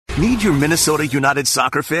Need your Minnesota United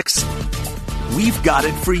soccer fix? We've got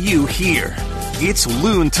it for you here. It's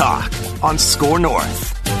Loon Talk on Score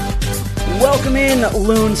North. Welcome in,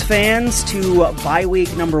 Loons fans, to bye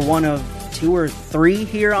week number 1 of 2 or 3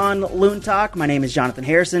 here on Loon Talk. My name is Jonathan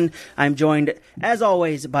Harrison. I'm joined, as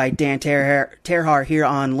always, by Dan Terhar here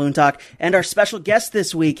on Loon Talk, and our special guest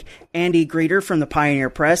this week, Andy Greder from the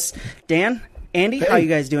Pioneer Press. Dan, Andy, How you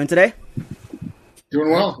guys doing today?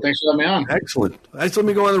 Doing well. Thanks for having me on. Excellent. Let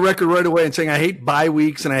me go on the record right away and saying I hate bye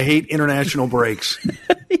weeks and I hate international breaks.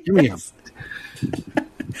 Give me a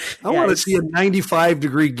I want to see a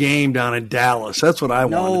 95-degree game down in Dallas. That's what I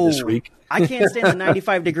wanted this week. I can't stand the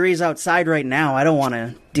 95 degrees outside right now. I don't want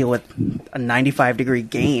to deal with a 95-degree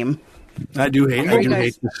game. I do hate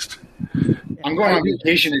this. I'm going on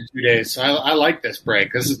vacation in 2 days, so I like this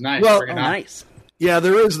break. This is nice. Well, nice. Yeah,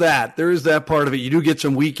 there is that. There is that part of it. You do get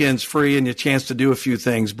some weekends free and a chance to do a few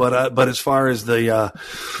things. But as far as the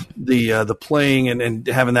playing and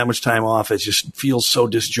having that much time off, it just feels so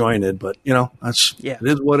disjointed. But it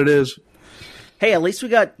is what it is. Hey, at least we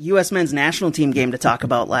got U.S. men's national team game to talk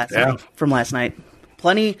about from last night.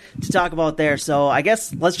 Plenty to talk about there. So I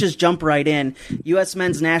guess let's just jump right in. U.S.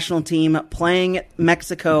 men's national team playing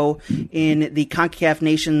Mexico in the CONCACAF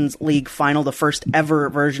Nations League final, the first ever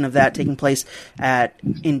version of that taking place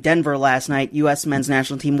in Denver last night. U.S. men's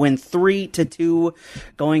national team win 3-2,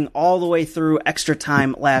 going all the way through extra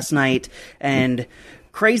time last night. And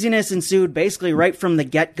craziness ensued basically right from the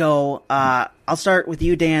get-go. I'll start with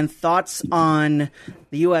you, Dan. Thoughts on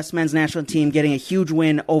the U.S. men's national team getting a huge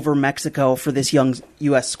win over Mexico for this young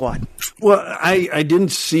U.S. squad? Well, I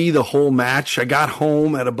didn't see the whole match. I got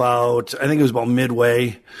home at about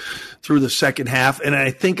midway through the second half, and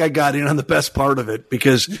I think I got in on the best part of it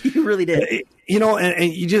because you really did.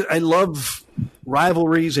 I love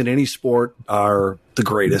rivalries in any sport are the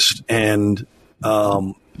greatest, and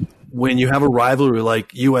when you have a rivalry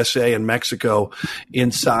like USA and Mexico in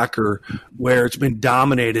soccer, where it's been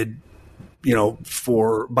dominated,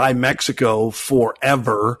 by Mexico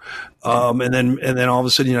forever, and then all of a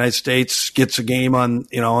sudden the United States gets a game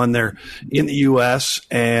they're in the U.S.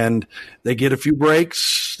 and they get a few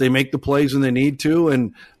breaks, they make the plays when they need to,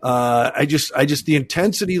 and I just the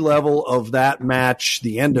intensity level of that match,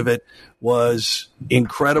 the end of it, was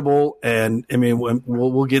incredible. And I mean,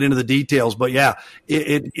 we'll get into the details, but yeah,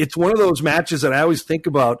 it's one of those matches that I always think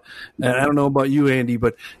about. And I don't know about you, Andy,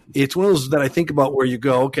 but it's one of those that I think about where you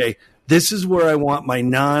go, okay, this is where I want my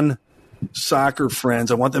non-soccer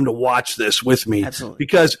friends. I want them to watch this with me. Absolutely.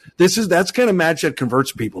 Because that's kind of match that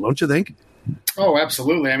converts people, don't you think? Oh,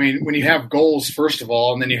 absolutely. I mean, when you have goals, first of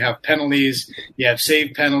all, and then you have penalties, you have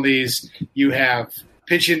save penalties, you have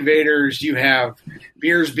pitch invaders, you have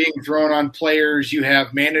beers being thrown on players, you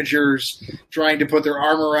have managers trying to put their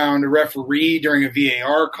arm around a referee during a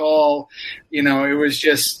VAR call. It was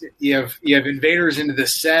just you have invaders into the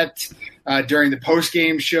set during the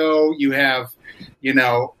post-game show. You have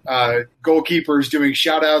goalkeepers doing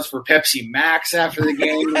shout-outs for Pepsi Max after the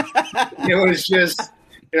game. It was just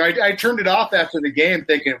I turned it off after the game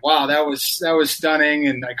thinking, wow, that was stunning,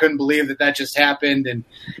 and I couldn't believe that just happened. And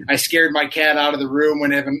I scared my cat out of the room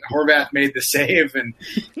when Evan Horvath made the save, and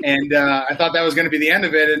I thought that was going to be the end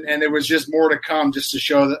of it, and there was just more to come just to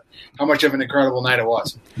show how much of an incredible night it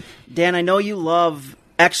was. Dan, I know you love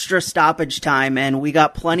extra stoppage time, and we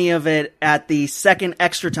got plenty of it at the second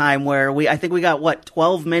extra time where I think we got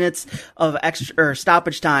 12 minutes of extra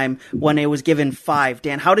stoppage time when it was given 5.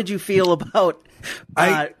 Dan, how did you feel about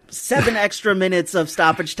 7 extra minutes of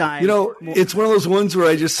stoppage time? It's one of those ones where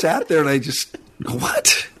I just sat there and I just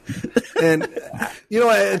what? And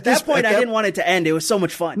at this point, I didn't want it to end. It was so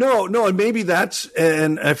much fun. No, and maybe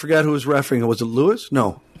and I forgot who was refereeing. Was it Lewis?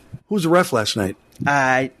 No, who was the ref last night?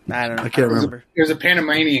 I don't know. I can't remember. It was a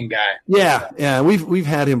Panamanian guy. Yeah, we've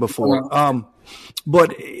had him before.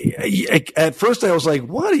 But at first I was like,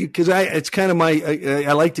 what are you? Because it's kind of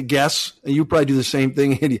I like to guess. And you probably do the same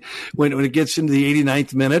thing, Andy. When it gets into the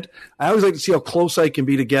 89th minute, I always like to see how close I can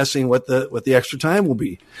be to guessing what the extra time will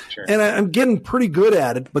be. Sure. And I'm getting pretty good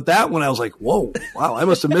at it. But that one I was like, whoa, wow, I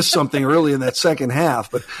must have missed something early in that second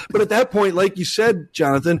half. But at that point, like you said,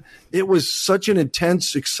 Jonathan, it was such an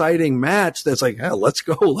intense, exciting match that's like, let's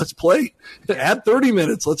go, let's play. Add 30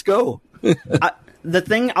 minutes, let's go. The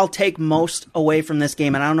thing I'll take most away from this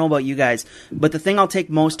game, and I don't know about you guys, but the thing I'll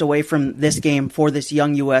take most away from this game for this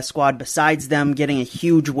young U.S. squad, besides them getting a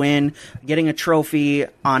huge win, getting a trophy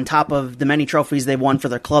on top of the many trophies they've won for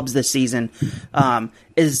their clubs this season,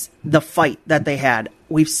 is the fight that they had.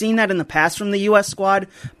 We've seen that in the past from the U.S. squad,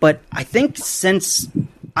 but I think since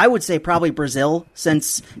I would say probably Brazil,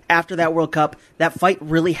 since after that World Cup, that fight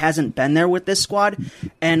really hasn't been there with this squad.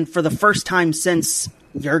 And for the first time since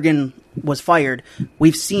Jurgen was fired,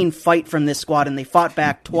 we've seen fight from this squad, and they fought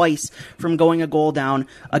back twice from going a goal down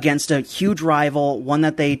against a huge rival, one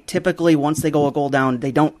that they typically, once they go a goal down,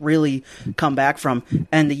 they don't really come back from.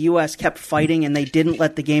 And the U.S. kept fighting, and they didn't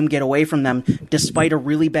let the game get away from them despite a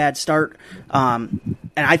really bad start. And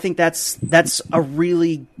I think that's a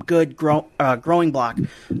really good growing block,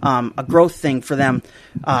 a growth thing for them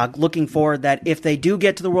looking forward, that if they do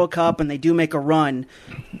get to the World Cup and they do make a run,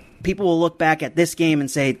 people will look back at this game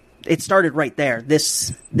and say, it started right there.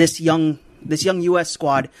 This young U.S.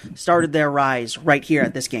 squad started their rise right here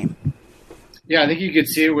at this game. Yeah, I think you could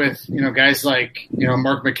see it with guys like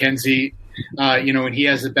Mark McKenzie, when he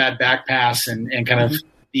has a bad back pass and kind of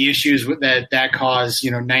the issues with that cause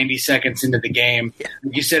 90 seconds into the game. Yeah.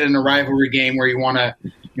 Like you said, in a rivalry game where you want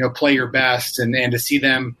to play your best, and to see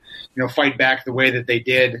them fight back the way that they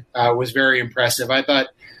did was very impressive. I thought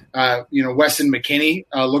Weston McKennie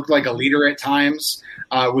looked like a leader at times.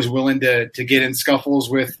 Was willing to get in scuffles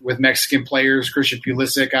with Mexican players. Christian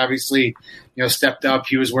Pulisic obviously, stepped up.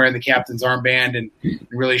 He was wearing the captain's armband and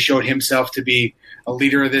really showed himself to be a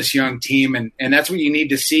leader of this young team. And that's what you need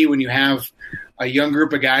to see when you have a young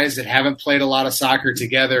group of guys that haven't played a lot of soccer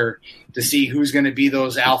together, to see who's going to be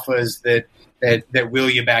those alphas that will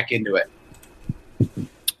you back into it.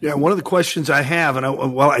 Yeah, one of the questions I have, and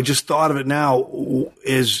I just thought of it now,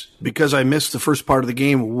 is because I missed the first part of the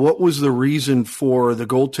game, what was the reason for the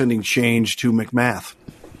goaltending change to McMath?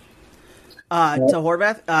 To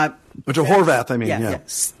Horvath? To Horvath, I mean, yeah.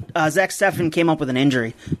 Zach Steffen came up with an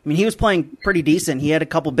injury. I mean, he was playing pretty decent. He had a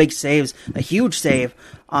couple big saves, a huge save.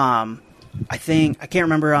 I can't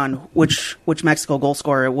remember on which Mexico goal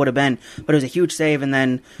scorer it would have been, but it was a huge save, and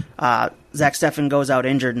then Zach Steffen goes out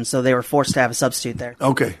injured, and so they were forced to have a substitute there.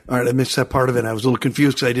 Okay. All right, I missed that part of it. I was a little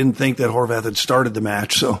confused because I didn't think that Horvath had started the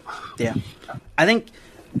match. So yeah. I think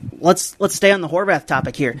let's stay on the Horvath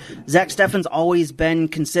topic here. Zach Steffen's always been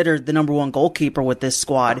considered the number one goalkeeper with this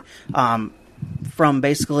squad, from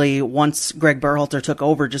basically once Greg Berhalter took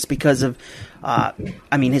over, just because of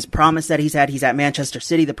his promise that he's had. He's at Manchester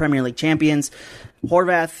City, the Premier League champions.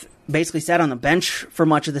 Horvath basically sat on the bench for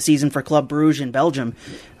much of the season for Club Brugge in Belgium.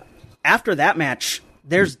 After that match,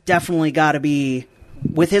 there's definitely got to be,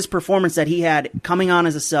 with his performance that he had coming on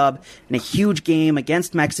as a sub in a huge game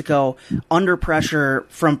against Mexico, under pressure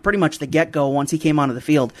from pretty much the get-go once he came onto the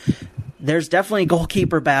field, there's definitely a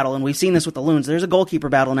goalkeeper battle, and we've seen this with the Loons. There's a goalkeeper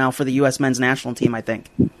battle now for the U.S. men's national team, I think.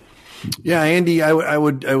 Yeah, Andy, I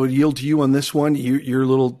would yield to you on this one. You're a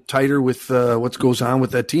little tighter with what goes on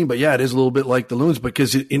with that team, but yeah, it is a little bit like the Loons,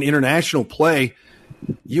 because in international play,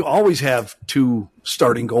 you always have two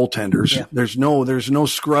starting goaltenders. Yeah. There's no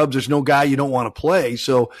scrubs. There's no guy you don't want to play.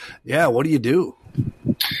 So yeah, what do you do?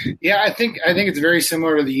 Yeah, I think it's very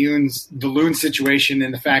similar to the Loons situation,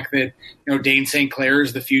 in the fact that Dane St. Clair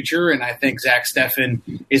is the future, and I think Zach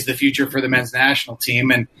Steffen is the future for the men's national team.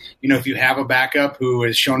 And if you have a backup who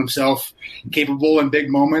has shown himself capable in big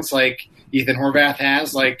moments, like Ethan Horvath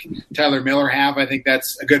has, like Tyler Miller have, I think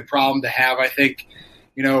that's a good problem to have. I think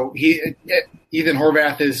Ethan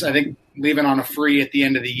Horvath is, I think, leaving on a free at the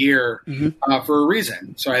end of the year for a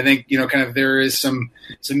reason. So I think, kind of there is some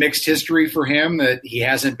mixed history for him, that he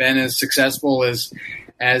hasn't been as successful as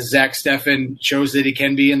Zach Steffen shows that he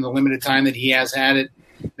can be in the limited time that he has had at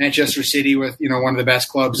Manchester City with, one of the best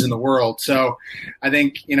clubs in the world. So I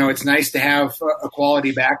think, it's nice to have a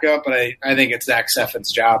quality backup, but I think it's Zach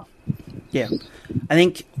Steffen's job. Yeah. I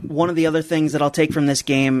think one of the other things that I'll take from this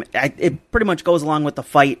game, it pretty much goes along with the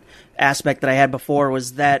fight aspect that I had before,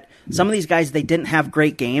 was that some of these guys, they didn't have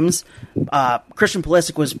great games. Christian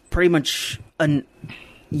Pulisic was pretty much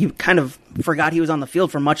you kind of forgot he was on the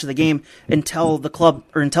field for much of the game until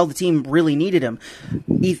the team really needed him.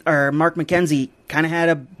 Mark McKenzie kind of had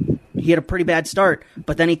a pretty bad start,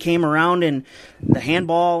 but then he came around, and the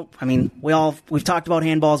handball, I mean, we've talked about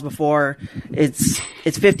handballs before. It's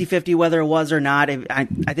 50-50 whether it was or not. I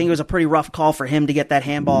think it was a pretty rough call for him to get that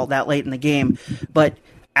handball that late in the game. But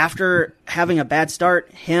after having a bad start,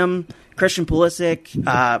 him, Christian Pulisic,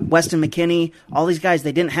 Weston McKennie, all these guys,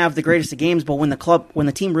 they didn't have the greatest of games, but when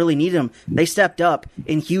the team really needed them, they stepped up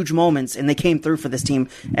in huge moments, and they came through for this team.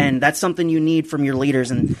 And that's something you need from your leaders,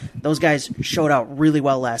 and those guys showed out really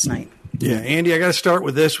well last night. Yeah, Andy, I got to start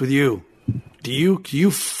with this with you. Do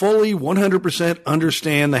you fully 100%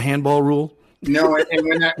 understand the handball rule? No,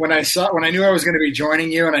 and when I knew I was going to be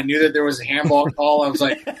joining you, and I knew that there was a handball call, I was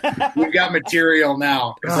like, "We've got material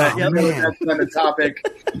now." Because I know that's been a topic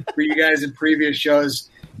for you guys in previous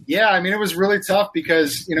shows. Yeah, I mean, it was really tough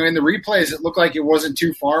because, in the replays, it looked like it wasn't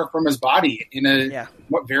too far from his body in a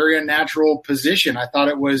very unnatural position. I thought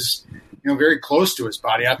it was, very close to his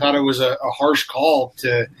body. I thought it was a harsh call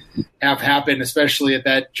to have happen, especially at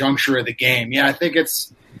that juncture of the game. Yeah, I think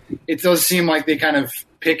it does seem like they kind of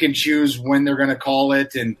pick and choose when they're going to call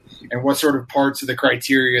it and what sort of parts of the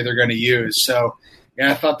criteria they're going to use. So,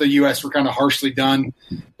 yeah, I thought the U.S. were kind of harshly done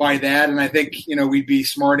by that. And I think, we'd be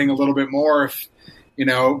smarting a little bit more if,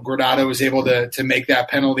 Greder was able to make that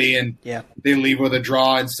penalty and they leave with a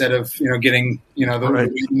draw instead of, getting,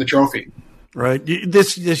 the trophy. Right.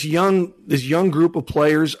 This young group of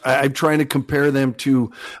players, I'm trying to compare them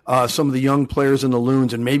to some of the young players in the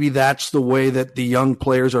Loons, and maybe that's the way that the young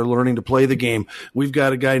players are learning to play the game. We've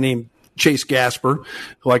got a guy named Chase Gasper,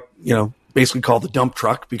 who basically call the dump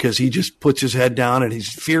truck because he just puts his head down and he's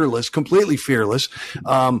fearless, completely fearless.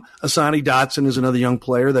 Asani Dotson is another young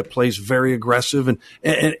player that plays very aggressive. And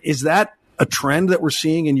is that a trend that we're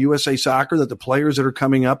seeing in USA Soccer, that the players that are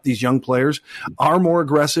coming up, these young players, are more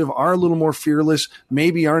aggressive, are a little more fearless,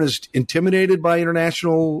 maybe aren't as intimidated by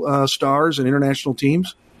international stars and international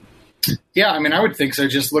teams? Yeah, I mean, I would think so.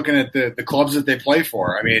 Just looking at the clubs that they play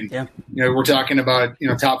for. I mean, we're talking about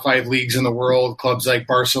top 5 leagues in the world, clubs like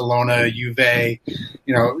Barcelona, Juve,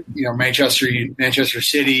 Manchester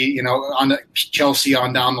City, on Chelsea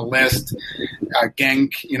on down the list,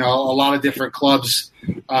 Genk, a lot of different clubs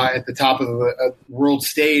at the top of the world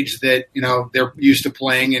stage that they're used to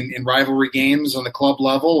playing in rivalry games on the club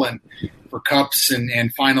level and for cups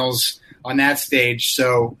and finals on that stage.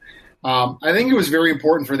 So. I think it was very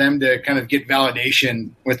important for them to kind of get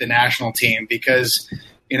validation with the national team because,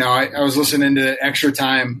 I was listening to Extra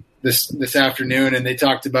Time this afternoon and they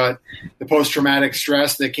talked about the post-traumatic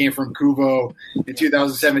stress that came from Kuvo in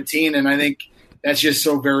 2017. And I think that's just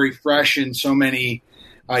so very fresh in so many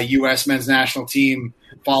U.S. men's national team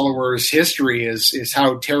followers' history is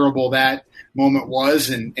how terrible that moment was.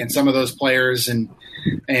 And some of those players and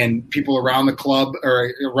people around the club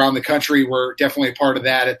or around the country were definitely a part of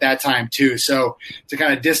that at that time too. So to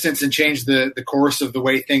kind of distance and change the course of the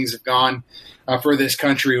way things have gone for this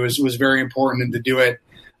country was very important, and to do it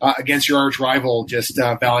against your arch rival just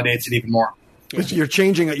validates it even more. You're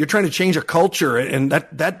trying to change a culture, and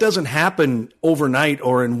that doesn't happen overnight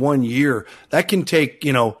or in 1 year. That can take,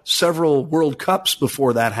 several World Cups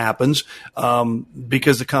before that happens,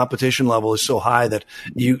 because the competition level is so high that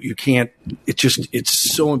you can't,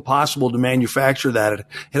 it's so impossible to manufacture that. It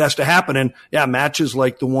has to happen. And matches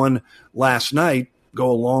like the one last night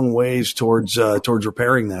go a long ways towards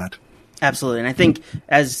repairing that. Absolutely. And I think,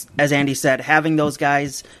 as Andy said, having those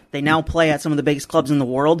guys, they now play at some of the biggest clubs in the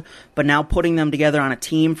world, but now putting them together on a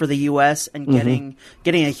team for the U.S. and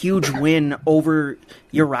getting a huge win over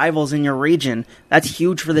your rivals in your region, that's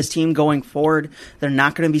huge for this team going forward. They're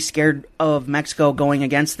not going to be scared of Mexico going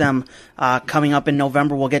against them coming up in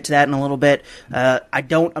November. We'll get to that in a little bit. I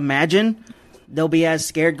don't imagine they'll be as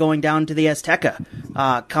scared going down to the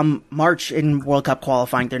Azteca come March in World Cup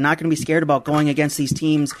qualifying. They're not going to be scared about going against these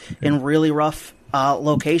teams in really rough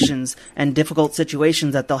locations and difficult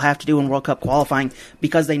situations that they'll have to do in World Cup qualifying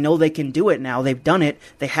because they know they can do it now. They've done it.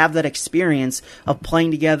 They have that experience of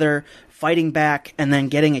playing together, fighting back, and then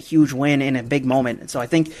getting a huge win in a big moment. And so I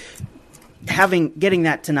think getting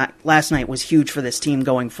that last night was huge for this team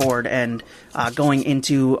going forward and going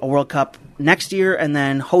into a World Cup next year and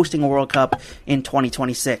then hosting a World Cup in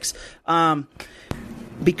 2026.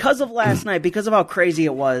 Because of last night, because of how crazy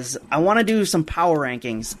it was, I want to do some power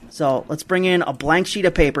rankings. So let's bring in a blank sheet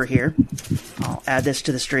of paper here. I'll add this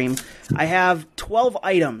to the stream. I have 12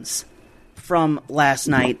 items from last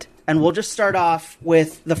night, and we'll just start off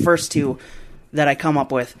with the first two that I come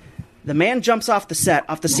up with. The man jumps off the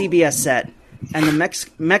CBS set, and the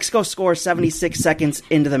Mexico scores 76 seconds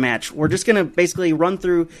into the match. We're just going to basically run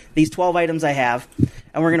through these 12 items I have,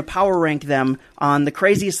 and we're going to power rank them on the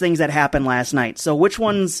craziest things that happened last night. So which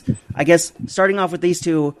ones, I guess, starting off with these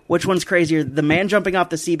two, which one's crazier? The man jumping off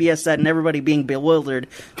the CBS set and everybody being bewildered,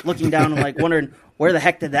 looking down and wondering, where the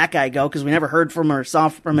heck did that guy go? Because we never heard from or saw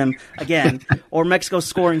from him again. Or Mexico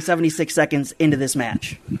scoring 76 seconds into this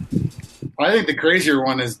match. I think the crazier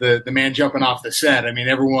one is the man jumping off the set. I mean,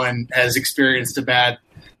 everyone has experienced a bad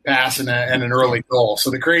pass and an early goal. So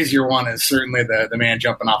the crazier one is certainly the man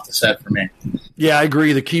jumping off the set for me. Yeah, I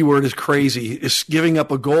agree. The key word is crazy. It's giving up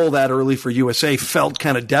a goal that early for USA felt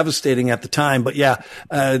kind of devastating at the time. But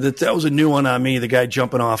that was a new one on me. The guy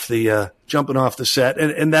jumping off the set,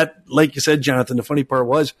 and that, like you said, Jonathan. The funny part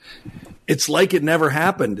was, it's like it never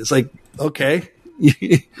happened. It's like, okay,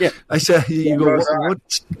 yeah. I said, you go, what?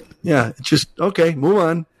 Yeah, it's just okay. Move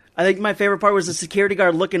on. I think my favorite part was the security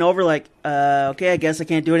guard looking over like, okay, I guess I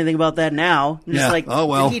can't do anything about that now. And just like, oh,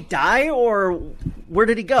 well. Did he die or where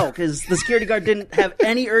did he go? Because the security guard didn't have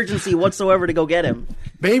any urgency whatsoever to go get him.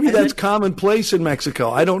 Maybe that's commonplace in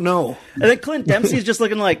Mexico. I don't know. And then Clint Dempsey's just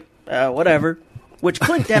looking like, whatever. Which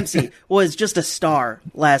Clint Dempsey was just a star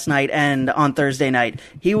last night and on Thursday night.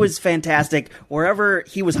 He was fantastic wherever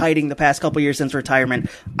he was hiding the past couple years since retirement.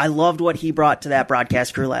 I loved what he brought to that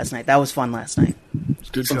broadcast crew last night. That was fun last night.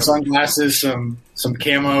 Some sunglasses, some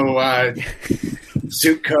camo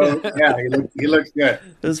suit coat. Yeah, he looked good.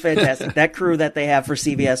 It was fantastic. That crew that they have for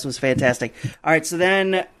CBS was fantastic. All right, so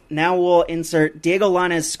then now we'll insert Diego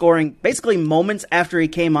Lainez scoring basically moments after he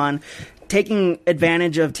came on, taking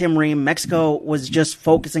advantage of Tim Ream. Mexico was just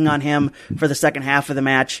focusing on him for the second half of the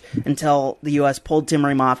match until the U.S. pulled Tim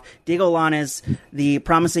Ream off. Diego Lainez, the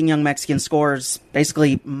promising young Mexican, scores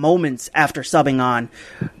basically moments after subbing on.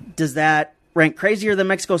 Does that rank crazier than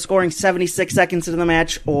Mexico scoring 76 seconds into the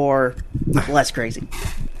match, or less crazy?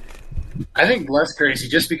 I think less crazy,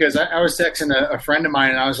 just because I was texting a friend of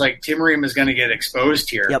mine, and I was like, Tim Ream is going to get exposed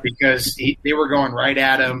here because they were going right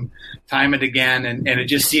at him time and again, and it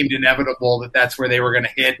just seemed inevitable that that's where they were going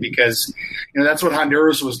to hit because, that's what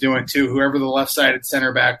Honduras was doing too. Whoever the left-sided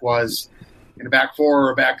center back was in a back four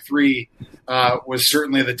or a back three was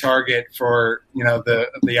certainly the target for,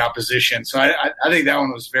 the opposition. So I think that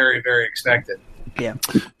one was very, very expected. Yeah,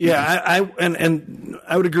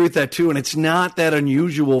 I would agree with that too. And it's not that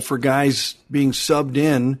unusual for guys being subbed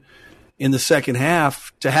in the second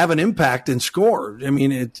half to have an impact and score. I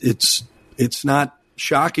mean, it's not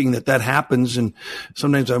shocking that happens, and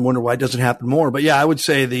sometimes I wonder why it doesn't happen more. But yeah, I would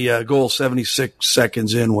say the goal 76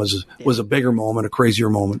 seconds in was a bigger moment, a crazier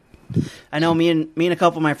moment. I know me and a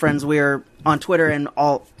couple of my friends, we were on Twitter and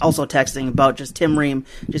also texting about just Tim Ream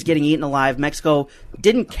just getting eaten alive. Mexico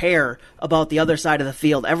didn't care about the other side of the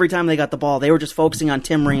field. Every time they got the ball, they were just focusing on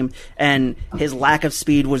Tim Ream, and his lack of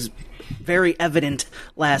speed was very evident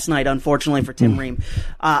last night, unfortunately, for Tim Ream.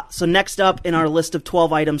 So next up in our list of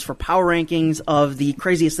 12 items for power rankings of the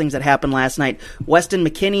craziest things that happened last night, Weston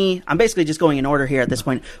McKennie, I'm basically just going in order here at this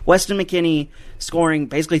point, Weston McKennie scoring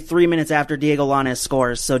basically 3 minutes after Diego Lainez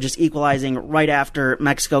scores, so just equalizing right after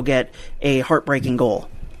Mexico get a heartbreaking goal.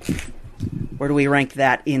 Where do we rank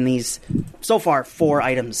that in these, so far, 4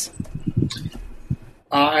 items?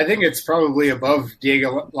 I think it's probably above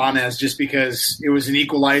Diego Lainez just because it was an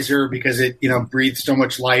equalizer, because it breathed so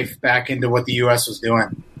much life back into what the U.S. was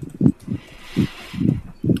doing.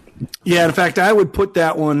 Yeah, in fact, I would put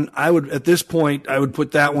that one. At this point, I would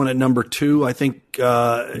put that one at number 2. I think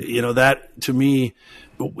that to me,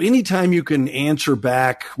 anytime you can answer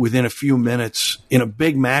back within a few minutes in a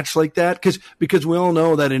big match like that, because we all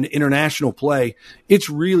know that in international play, it's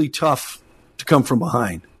really tough to come from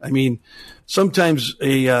behind. I mean, sometimes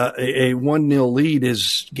a 1-0 lead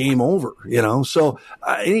is game over, So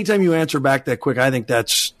anytime you answer back that quick, I think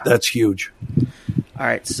that's huge. All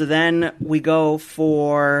right, so then we go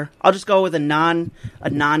for, I'll just go with a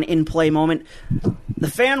non-in-play moment. The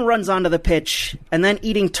fan runs onto the pitch and then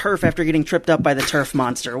eating turf after getting tripped up by the turf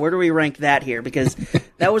monster. Where do we rank that here? Because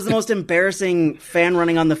that was the most embarrassing fan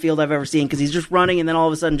running on the field I've ever seen, because he's just running and then all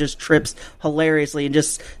of a sudden just trips hilariously and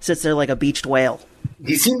just sits there like a beached whale.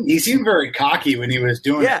 He seemed very cocky when he was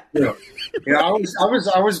doing it. Too. I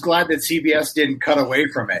was glad that CBS didn't cut away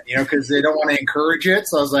from it, because they don't want to encourage it.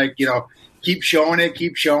 So I was like, keep showing it.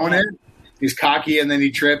 He's cocky, and then he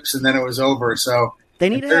trips, and then it was over. So they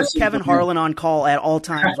need to have Kevin Harlan on call at all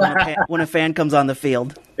times when a fan comes on the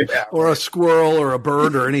field. Yeah. Or a squirrel or a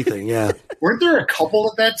bird or anything, yeah. Weren't there a couple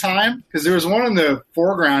at that time? Because there was one in the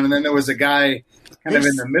foreground, and then there was a guy kind of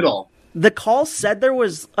in the middle. The call said there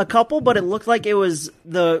was a couple, but it looked like it was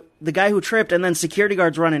the guy who tripped and then security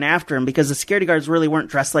guards running after him, because the security guards really weren't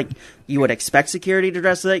dressed like you would expect security to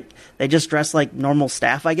dress like. They just dressed like normal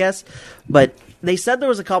staff, I guess. But they said there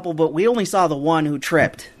was a couple, but we only saw the one who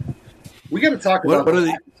tripped. We got to talk about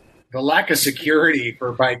the lack of security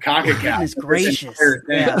by CONCACAF. Goodness gracious.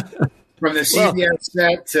 Yeah. From the CBS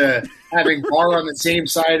set to having VAR on the same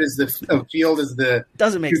side as the field as the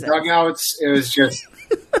doesn't make two sense. Dugouts. It was just...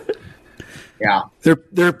 Yeah,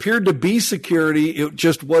 there appeared to be security. It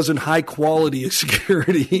just wasn't high quality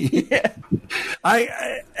security. Yeah.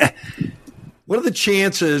 What are the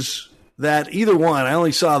chances that either one? I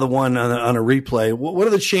only saw the one on a replay. What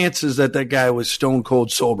are the chances that guy was stone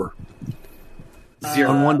cold sober?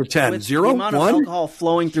 0 on 1 to 10. With 0? The amount 1? of alcohol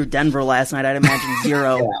flowing through Denver last night, I'd imagine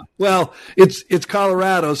 0. Yeah. Well, it's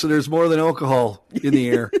Colorado, so there's more than alcohol in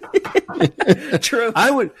the air. True.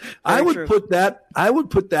 I would put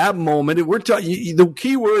that moment. The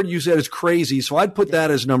key word you said is crazy, so I'd put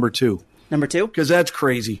that as number 2. Number 2? Because that's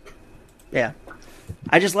crazy. Yeah.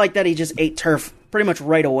 I just like that he just ate turf pretty much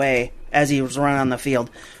right away as he was running on the field.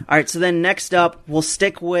 All right, so then next up, we'll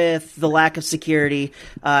stick with the lack of security.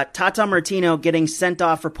 Tata Martino getting sent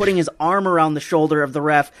off for putting his arm around the shoulder of the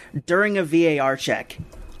ref during a VAR check.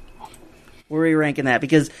 Where are you ranking that?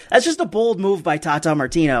 Because that's just a bold move by Tata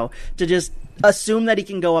Martino to just assume that he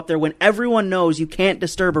can go up there when everyone knows you can't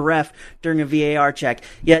disturb a ref during a VAR check.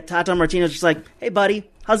 Yet Tata Martino's just like, hey, buddy,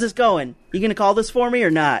 how's this going? You going to call this for me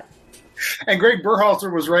or not? And Greg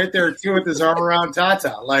Berhalter was right there too with his arm around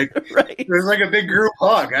Tata, like right. It was like a big group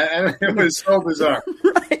hug. It was so bizarre.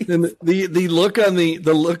 Right. And the look on the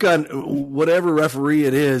look on whatever referee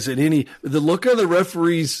it is, the look on the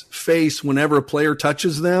referee's face whenever a player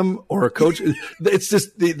touches them or a coach, it's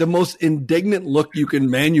just the most indignant look you can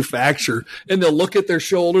manufacture. And they'll look at their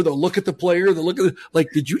shoulder, they'll look at the player, they'll look at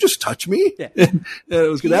like, did you just touch me? Yeah. And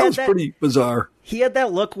that was pretty bizarre. He had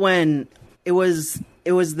that look when it was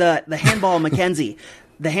the handball McKenzie.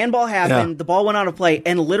 The handball happened, the ball went out of play,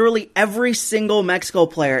 and literally every single Mexico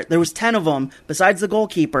player, there was 10 of them, besides the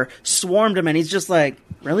goalkeeper, swarmed him, and he's just like,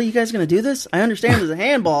 really, you guys going to do this? I understand it's a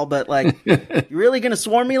handball, but, like, you really going to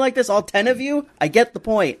swarm me like this, all 10 of you? I get the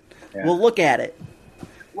point. Yeah. We'll look at it.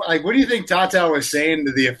 Like, what do you think Tata was saying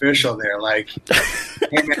to the official there? Like,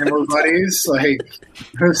 hey, man, we're buddies? Like,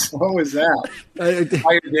 what was that?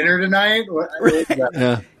 Buy your dinner tonight? What was that?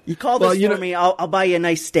 Yeah. You call this for me, I'll buy you a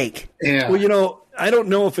nice steak. Yeah. Well, I don't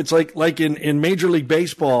know if it's like in Major League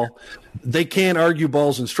Baseball, they can't argue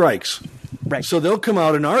balls and strikes. Right. So they'll come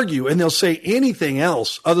out and argue, and they'll say anything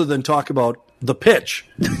else other than talk about the pitch.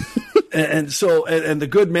 And the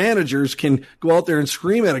good managers can go out there and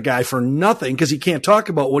scream at a guy for nothing because he can't talk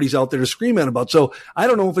about what he's out there to scream at about. So I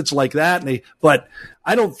don't know if it's like that, but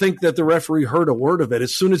I don't think that the referee heard a word of it.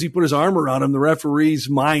 As soon as he put his arm around him, the referee's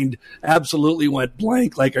mind absolutely went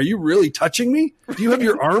blank. Like, are you really touching me? Do you have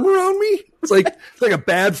your arm around me? It's like a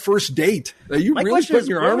bad first date. Are you really putting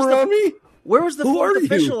your arm around me? Where was the fourth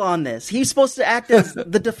official on this? He's supposed to act as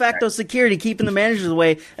the de facto security, keeping the managers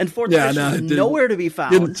away, and fourth official is nowhere to be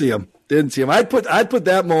found. Didn't see him. I'd put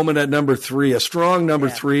that moment at number 3, a strong number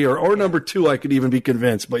 3, or number 2. I could even be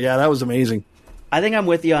convinced. But yeah, that was amazing. I think I'm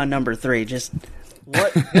with you on number 3. Just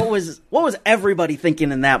what was everybody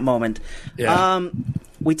thinking in that moment? Yeah.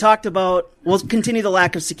 We talked about, we'll continue the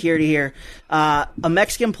lack of security here. A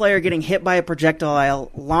Mexican player getting hit by a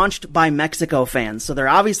projectile launched by Mexico fans. So they're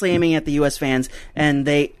obviously aiming at the U.S. fans, and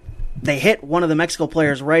they hit one of the Mexico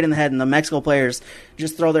players right in the head, and the Mexico players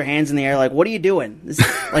just throw their hands in the air like, what are you doing?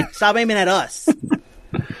 Like, stop aiming at us.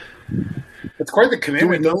 It's quite the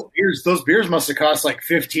commitment. Those beers must have cost like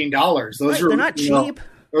 $15. They're not cheap.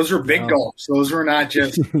 Those were big gulps. Those were not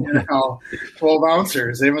just 12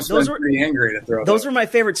 ouncers. They must have been pretty angry to throw those. Were my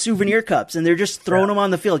favorite souvenir cups, and they're just throwing them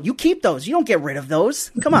on the field. You keep those. You don't get rid of those.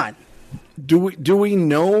 Come on. Do we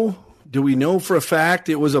know for a fact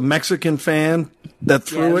it was a Mexican fan that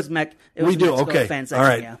threw it? We do. Okay. Section, all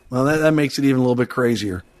right. Yeah. Well, that makes it even a little bit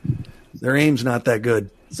crazier. Their aim's not that good.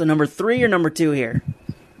 So number 3 or number 2 here?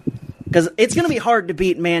 Because it's going to be hard to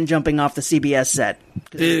beat man jumping off the CBS set.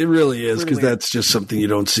 It really is, because that's just something you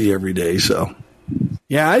don't see every day. So,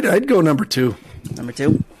 yeah, I'd go number 2. Number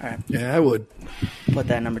 2? All right. Yeah, I would. Put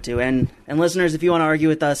that number 2. And listeners, if you want to argue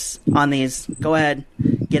with us on these, go ahead.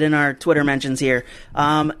 Get in our Twitter mentions here.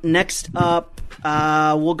 Next up,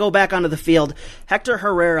 we'll go back onto the field. Hector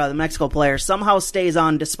Herrera, the Mexico player, somehow stays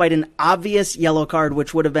on despite an obvious yellow card,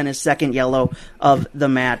 which would have been his second yellow of the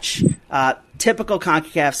match. Typical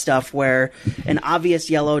CONCACAF stuff where an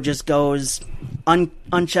obvious yellow just goes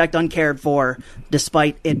unchecked, uncared for,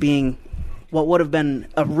 despite it being what would have been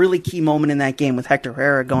a really key moment in that game with Hector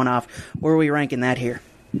Herrera going off. Where are we ranking that here?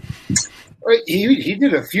 He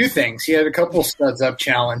did a few things. He had a couple studs up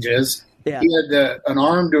challenges. Yeah. He had an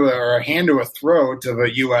arm or a hand to a throat of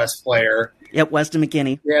a U.S. player. Yep, Weston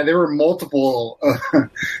McKinney. Yeah, there were multiple,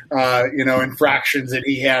 infractions that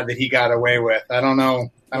he had that he got away with. I don't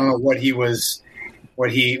know what he was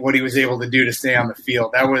able to do to stay on the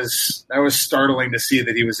field. That was startling to see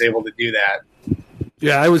that he was able to do that.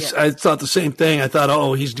 Yeah, I thought the same thing. I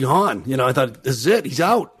thought, he's gone. I thought, this is it. He's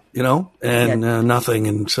out. Nothing.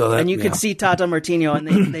 And so that. And you could see Tata Martino,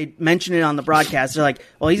 and they mentioned it on the broadcast. They're like,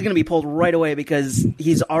 well, he's going to be pulled right away because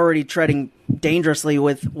he's already treading dangerously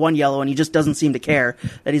with one yellow, and he just doesn't seem to care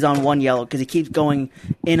that he's on one yellow because he keeps going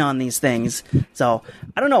in on these things. So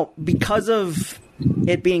I don't know, because of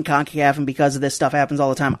it being CONCACAF and because of this stuff happens all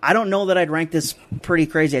the time, I don't know that I'd rank this pretty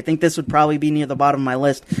crazy. I think this would probably be near the bottom of my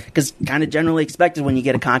list because kind of generally expected when you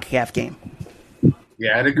get a CONCACAF game.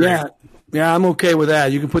 Yeah, I'd agree. Yeah, I'm okay with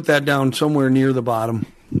that. You can put that down somewhere near the bottom.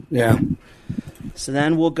 Yeah. So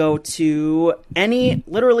then we'll go to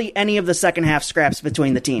literally any of the second half scraps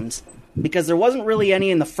between the teams. Because there wasn't really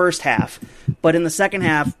any in the first half. But in the second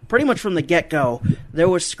half, pretty much from the get-go, there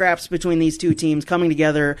were scraps between these two teams coming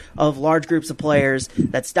together of large groups of players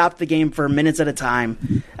that stopped the game for minutes at a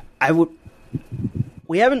time.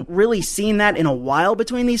 We haven't really seen that in a while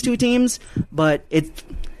between these two teams, but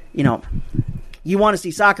you want to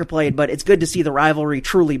see soccer played, but it's good to see the rivalry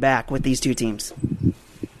truly back with these two teams.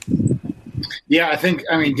 Yeah,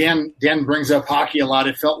 Dan brings up hockey a lot.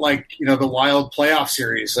 It felt like, the Wild playoff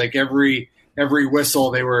series, like every whistle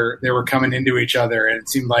they were coming into each other, and it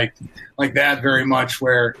seemed like that very much,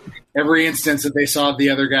 where every instance that they saw the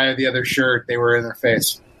other guy or the other shirt, they were in their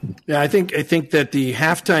face. Yeah, I think that the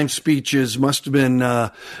halftime speeches must have been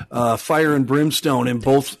fire and brimstone in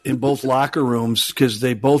both locker rooms, because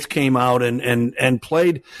they both came out and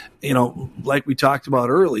played, like we talked about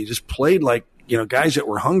early, just played like, guys that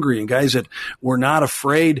were hungry and guys that were not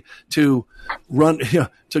afraid to run,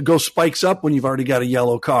 to go spikes up when you've already got a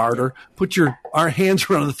yellow card, or put our hands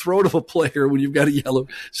around the throat of a player when you've got a yellow.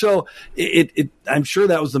 So I'm sure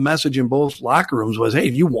that was the message in both locker rooms was, hey,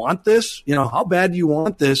 if you want this, how bad do you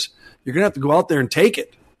want this? You're going to have to go out there and take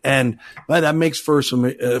it. And that makes for some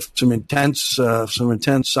intense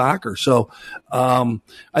soccer. So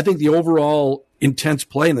I think the overall intense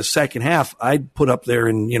play in the second half, I'd put up there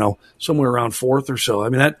in, somewhere around fourth or so. I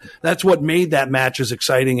mean, that's what made that match as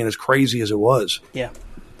exciting and as crazy as it was. Yeah.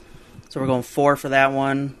 So we're going 4 for that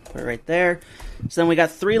one. Put it right there. So then we got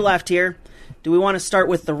 3 left here. Do we want to start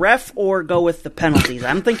with the ref or go with the penalties?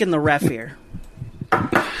 I'm thinking the ref here.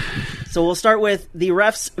 So we'll start with the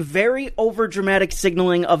ref's very overdramatic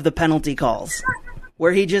signaling of the penalty calls,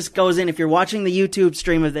 where he just goes in. If you're watching the YouTube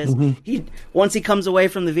stream of this, once he comes away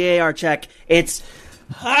from the VAR check, it's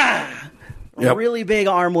really big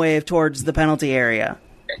arm wave towards the penalty area.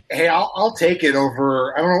 Hey, I'll take it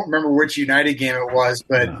over. I don't remember which United game it was,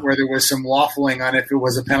 but where there was some waffling on if it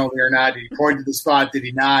was a penalty or not. Did he point to the spot? Did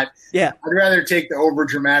he not? Yeah. I'd rather take the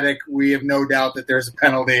over-dramatic, we have no doubt that there's a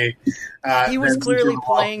penalty. He was clearly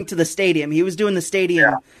playing to the stadium. He was doing the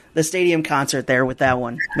stadium concert there with that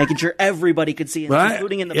one, making sure everybody could see it,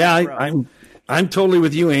 including in the back row. I'm totally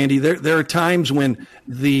with you, Andy. There are times when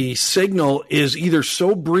the signal is either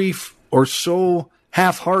so brief or so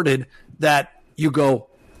half-hearted that you go,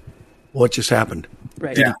 what just happened?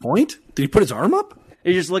 Right. Did he point? Did he put his arm up?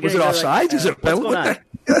 You're just looking. Was it offside? Is it penalty?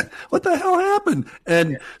 What the hell happened?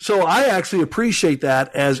 And so I actually appreciate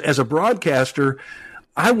that as a broadcaster.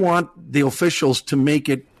 I want the officials to make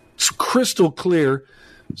it crystal clear,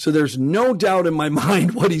 so there's no doubt in my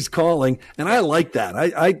mind what he's calling, and I like that.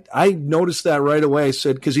 I noticed that right away. I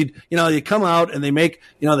said, because you come out and they make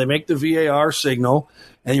the VAR signal,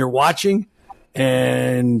 and you're watching,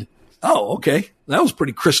 and okay, that was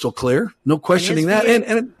pretty crystal clear. No questioning that.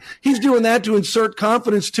 And he's doing that to insert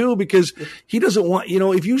confidence too, because he doesn't want,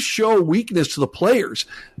 if you show weakness to the players,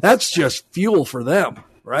 that's just fuel for them,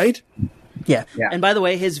 right? Yeah. And by the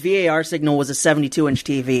way, his VAR signal was a 72-inch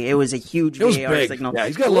TV. It was a huge VAR big signal. Yeah,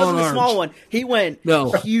 he's got long arms. It wasn't a small one. He went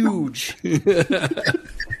huge.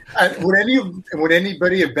 Would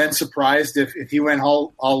anybody have been surprised if he went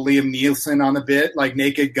all Liam Neeson on the bit, like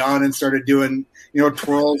Naked Gun, and started doing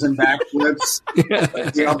twirls and backflips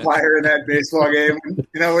like the umpire in that baseball game?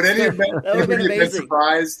 Would anybody have been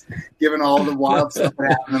surprised given all the wild stuff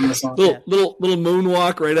that happened in the song? Little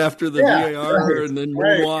moonwalk right after the VAR, and then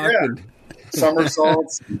moonwalk and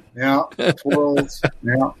somersaults, twirls,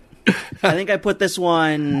 I think I put this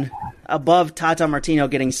one above Tata Martino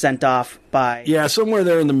getting sent off by... Yeah, somewhere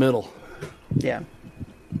there in the middle. Yeah.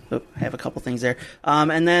 I have a couple things there.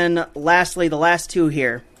 And then lastly, the last two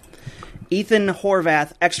here. Ethan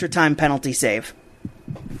Horvath, extra time penalty save.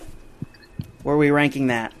 Where are we ranking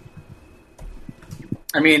that?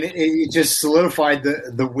 I mean, it just solidified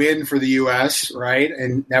the win for the U.S., right?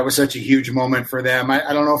 And that was such a huge moment for them.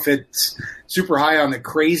 I don't know if it's super high on the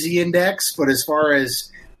crazy index, but as far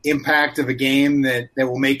as impact of a game that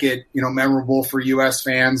will make it, memorable for U.S.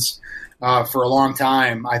 fans for a long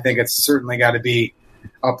time, I think it's certainly got to be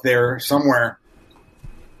up there somewhere.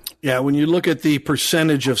 Yeah, when you look at the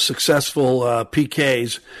percentage of successful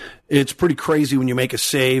PKs, it's pretty crazy when you make a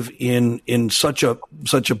save in such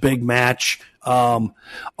a big match.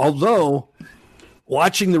 Although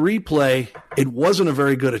watching the replay, it wasn't a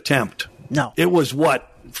very good attempt. No, it was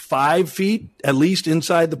 5 feet at least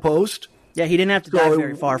inside the post. Yeah, he didn't have to dive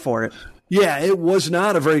very far for it. Yeah, it was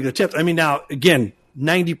not a very good attempt. I mean, now again,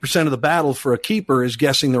 90% of the battle for a keeper is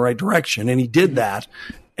guessing the right direction, and he did that.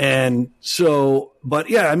 And so, but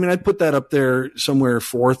yeah, I mean, I'd put that up there somewhere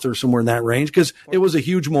fourth or somewhere in that range because it was a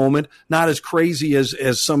huge moment, not as crazy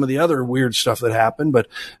as some of the other weird stuff that happened, but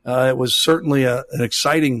it was certainly an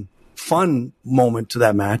exciting, fun moment to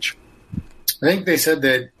that match. I think they said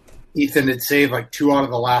that Ethan had saved like 2 out of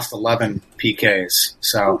the last 11 PKs.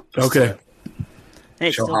 So okay.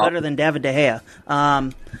 Hey, still better than David De Gea.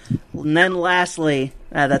 And then lastly,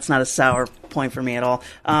 that's not a sour point for me at all.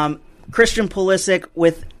 Christian Pulisic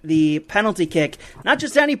with the penalty kick. Not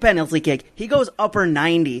just any penalty kick. He goes upper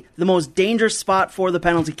 90, the most dangerous spot for the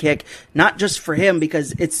penalty kick. Not just for him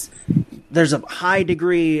because there's a high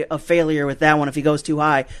degree of failure with that one if he goes too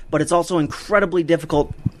high, but it's also incredibly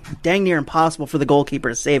difficult, dang near impossible for the goalkeeper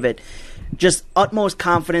to save it. Just utmost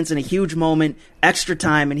confidence in a huge moment, extra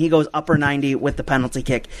time, and he goes upper 90 with the penalty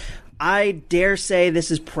kick. I dare say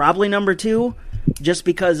this is probably number 2, just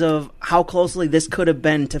because of how closely this could have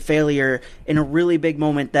been to failure in a really big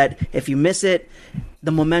moment that if you miss it,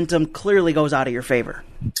 the momentum clearly goes out of your favor.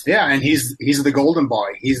 Yeah, and he's the golden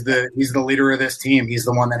boy. He's the leader of this team. He's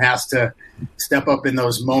the one that has to step up in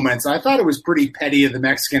those moments. I thought it was pretty petty of the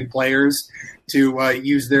Mexican players to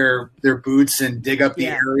use their boots and dig up the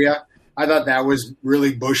area. I thought that was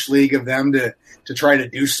really Bush League of them to try to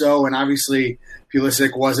do so, and obviously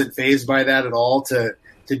Pulisic wasn't fazed by that at all to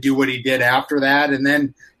do what he did after that. And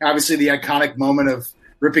then obviously the iconic moment of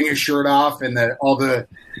ripping his shirt off and all the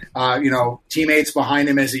teammates behind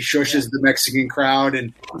him as he shushes the Mexican crowd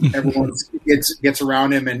and everyone gets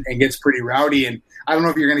around him and gets pretty rowdy. And I don't know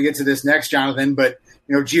if you're going to get to this next, Jonathan, but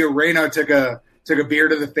Gio Reyna took a beer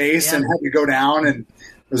to the face and had to go down, and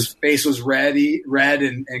his face was red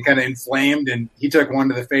and kind of inflamed, and he took one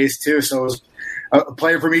to the face too. So it was a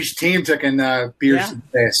player from each team taking beers to the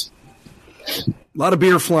face. A lot of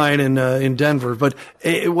beer flying in Denver, but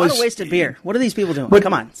it was a lot of wasted beer. What are these people doing?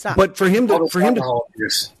 Come on, stop. But for him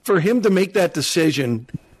to make that decision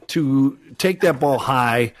to take that ball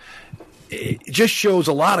high, it just shows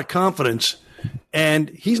a lot of confidence. And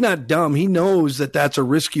he's not dumb. He knows that that's a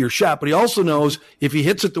riskier shot, but he also knows if he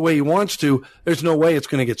hits it the way he wants to, there's no way it's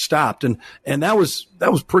going to get stopped. And that was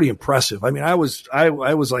pretty impressive. I mean, I was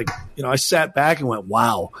like, I sat back and went,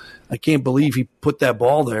 wow, I can't believe he put that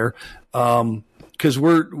ball there. Because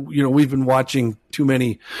we've been watching too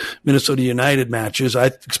many Minnesota United matches. I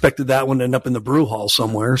expected that one to end up in the brew hall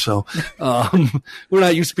somewhere. So, we're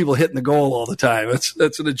not used to people hitting the goal all the time.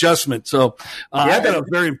 That's an adjustment. So, I thought it was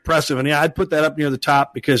very impressive. And I'd put that up near the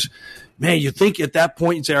top because, man, you think at that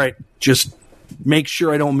point you'd say, all right, just make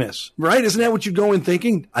sure I don't miss, right? Isn't that what you go in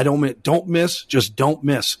thinking? Don't miss, just don't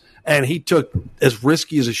miss. And he took as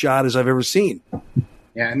risky as a shot as I've ever seen.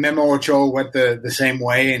 Yeah, and Memo Ochoa went the same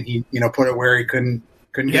way, and he put it where he couldn't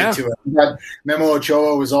get to it. But Memo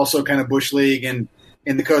Ochoa was also kind of Bush League in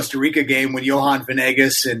the Costa Rica game when Johan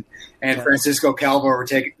Venegas and Francisco Calvo were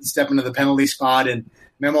stepping to the penalty spot, and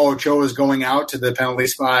Memo Ochoa was going out to the penalty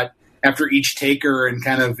spot after each taker and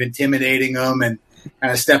kind of intimidating them and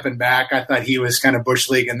kind of stepping back. I thought he was kind of Bush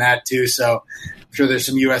League in that too. So I'm sure there's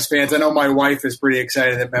some U.S. fans. I know my wife is pretty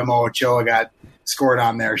excited that Memo Ochoa got scored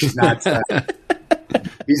on there. She's not.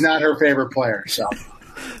 He's not her favorite player, so.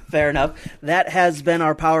 Fair enough. That has been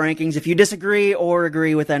our power rankings. If you disagree or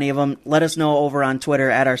agree with any of them, let us know over on Twitter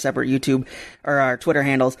at our separate YouTube or our Twitter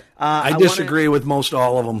handles. I disagree with most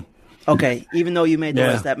all of them. Okay, even though you made the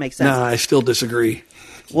list, that makes sense. No, I still disagree.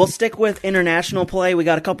 We'll stick with international play. We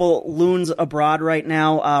got a couple Loons abroad right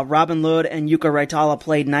now. Robin Lod and Jukka Raitala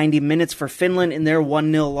played 90 minutes for Finland in their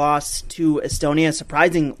 1-0 loss to Estonia.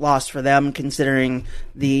 Surprising loss for them considering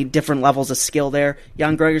the different levels of skill there.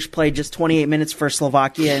 Jan Gregers played just 28 minutes for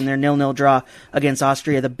Slovakia in their 0-0 draw against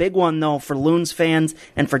Austria. The big one, though, for Loons fans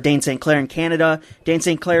and for Dane St. Clair in Canada. Dane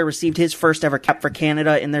St. Clair received his first ever cap for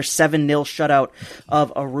Canada in their 7-0 shutout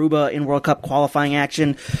of Aruba in World Cup qualifying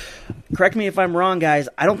action. Correct me if I'm wrong, guys.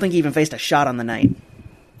 I don't think he even faced a shot on the night.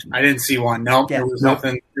 I didn't see one. Nope. There was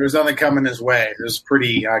nothing. There was nothing coming his way. It was a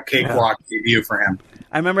pretty cakewalk debut for him.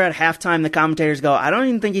 I remember at halftime the commentators go, "I don't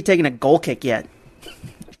even think he's taken a goal kick yet."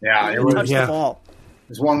 Yeah, it was. Touched the ball.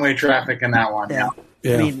 There's one-way traffic in that one. Yeah.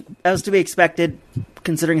 I mean, that was to be expected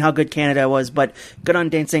considering how good Canada was, but good on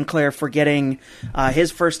Dane St. Clair for getting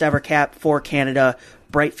his first ever cap for Canada.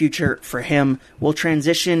 Bright future for him. We'll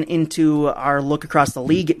transition into our look across the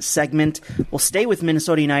league segment. We'll stay with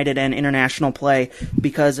Minnesota United and international play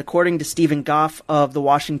because according to Stephen Goff of the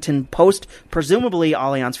Washington Post, presumably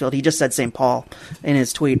Allianz Field, he just said St. Paul in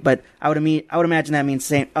his tweet, but I would imagine that means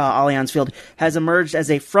Allianz Field has emerged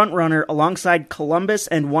as a front runner alongside Columbus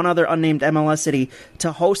and one other unnamed MLS city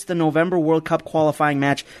to host the November World Cup qualifying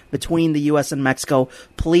match between the U.S. and Mexico.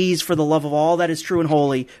 Please, for the love of all that is true and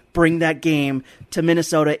holy, bring that game to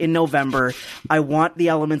Minnesota in November. I want the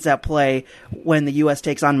elements at play when the U.S.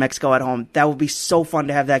 takes on Mexico at home. That would be so fun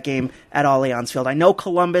to have that game at Allianz Field. I know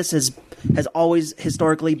Columbus has always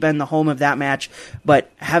historically been the home of that match,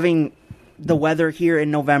 but having the weather here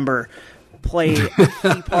in November play a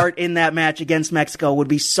key part in that match against Mexico would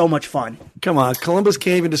be so much fun. Come on, Columbus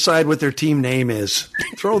can't even decide what their team name is.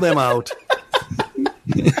 Throw them out.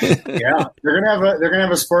 Yeah, they're gonna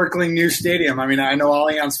have a sparkling new stadium. I mean, I know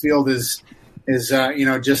Allianz Field is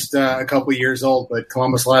just a couple years old, but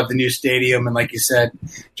Columbus will have the new stadium, and like you said,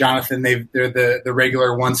 Jonathan, they're the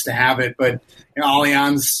regular ones to have it. But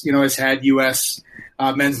Allianz, has had U.S.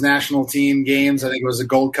 Men's national team games. I think it was a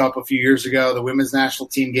Gold Cup a few years ago. The women's national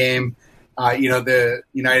team game. The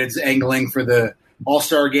United's angling for the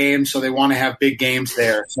All-Star game, so they want to have big games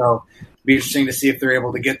there. So it'll be interesting to see if they're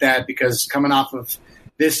able to get that, because coming off of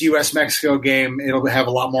this U.S.-Mexico game, it'll have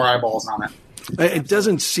a lot more eyeballs on it. It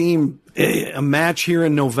doesn't seem a match here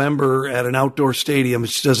in November at an outdoor stadium. It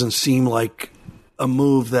just doesn't seem like a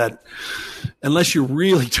move that, unless you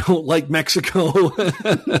really don't like Mexico,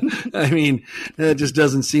 I mean, it just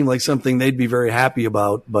doesn't seem like something they'd be very happy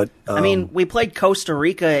about. But we played Costa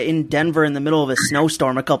Rica in Denver in the middle of a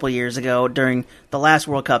snowstorm a couple years ago during the last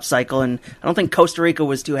World Cup cycle, and I don't think Costa Rica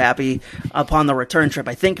was too happy upon the return trip.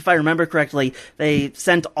 I think, if I remember correctly, they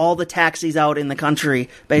sent all the taxis out in the country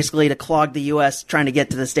basically to clog the U.S. trying to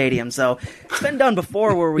get to the stadium. So it's been done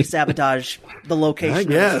before where we sabotage the location. I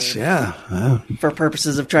guess, for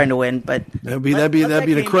purposes of trying to win, but that'd be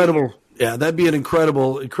an incredible that'd be an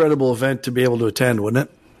incredible event to be able to attend, wouldn't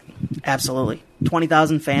it? Absolutely.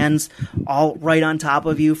 20,000 fans all right on top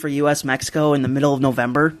of you for U.S. Mexico in the middle of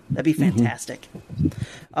November. That'd be fantastic.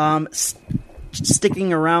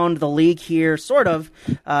 Sticking around the league here, sort of.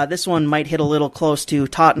 This one might hit a little close to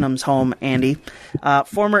Tottenham's home, Andy.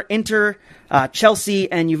 Former Inter,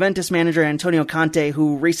 Chelsea, and Juventus manager Antonio Conte,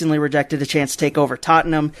 who recently rejected a chance to take over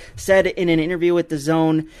Tottenham, said in an interview with The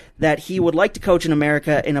Zone that he would like to coach in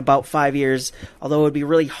America in about 5 years, although it would be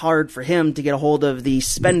really hard for him to get a hold of the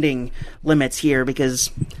spending limits here,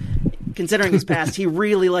 because considering his past, he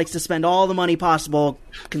really likes to spend all the money possible,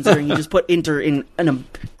 considering he just put Inter in an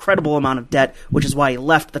incredible amount of debt, which is why he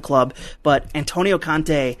left the club. But Antonio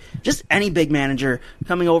Conte, just any big manager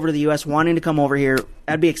coming over to the U.S., wanting to come over here,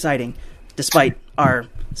 that'd be exciting, despite our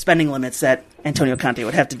spending limits that Antonio Conte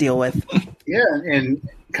would have to deal with. Yeah, and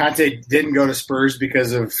Conte didn't go to Spurs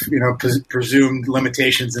because of presumed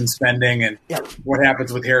limitations in spending and what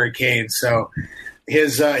happens with Harry Kane. So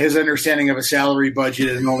his understanding of a salary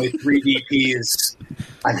budget and only 3 DPs,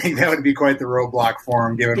 I think that would be quite the roadblock for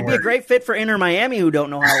him. He'd be a great fit for Inter Miami, who don't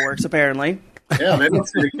know how it works, apparently. Yeah, they don't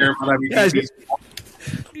seem to care about DPs.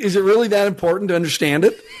 Is it really that important to understand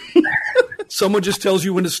it? Someone just tells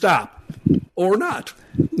you when to stop, or not.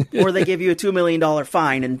 Or they give you a $2 million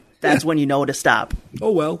fine, and that's when you know to stop.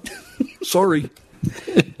 Oh, well. Sorry.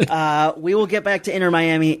 We will get back to Inter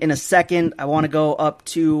Miami in a second. I want to go up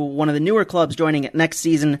to one of the newer clubs joining it next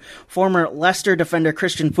season. Former Leicester defender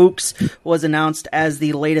Christian Fuchs was announced as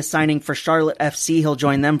the latest signing for Charlotte FC. He'll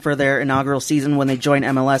join them for their inaugural season when they join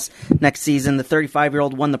MLS next season. The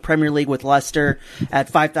 35-year-old won the Premier League with Leicester at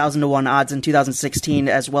 5,000 to 1 odds in 2016,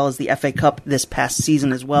 as well as the FA Cup this past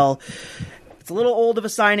season as well. It's a little old of a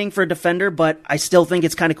signing for a defender, but I still think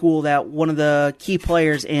it's kind of cool that one of the key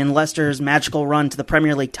players in Leicester's magical run to the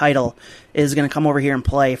Premier League title is going to come over here and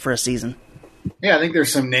play for a season. Yeah, I think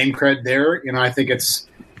there's some name cred there. I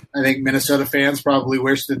think Minnesota fans probably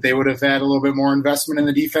wish that they would have had a little bit more investment in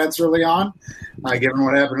the defense early on, given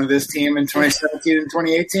what happened to this team in 2017 and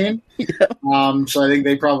 2018. Yeah. So I think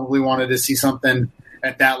they probably wanted to see something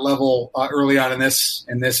at that level early on in this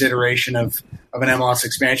iteration of an MLS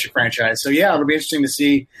expansion franchise. So, yeah, it'll be interesting to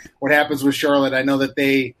see what happens with Charlotte. I know that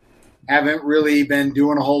they haven't really been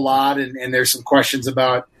doing a whole lot, and there's some questions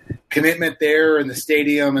about commitment there and the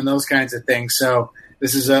stadium and those kinds of things. So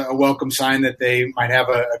this is a welcome sign that they might have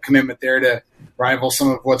a commitment there to rival some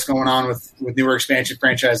of what's going on with newer expansion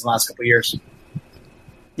franchises in the last couple of years.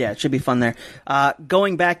 Yeah, it should be fun there.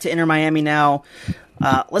 Going back to Inter Miami now,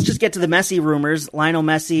 let's just get to the Messi rumors. Lionel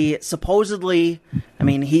Messi, supposedly,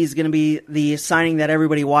 he's going to be the signing that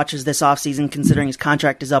everybody watches this offseason, considering his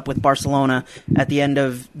contract is up with Barcelona at the end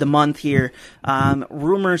of the month here.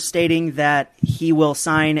 Rumors stating that he will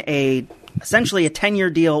sign essentially a 10-year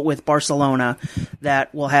deal with Barcelona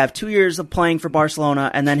that will have 2 years of playing for Barcelona,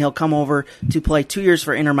 and then he'll come over to play 2 years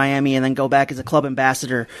for Inter Miami and then go back as a club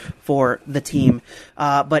ambassador for the team.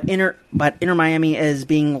 But Inter Miami is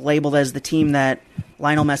being labeled as the team that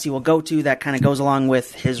Lionel Messi will go to. That kind of goes along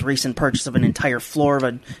with his recent purchase of an entire floor of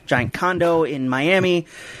a giant condo in Miami.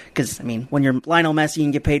 Because, I mean, when you're Lionel Messi, you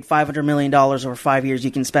can get paid $500 million over 5 years.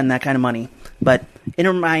 You can spend that kind of money. But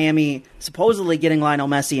Inter Miami supposedly getting Lionel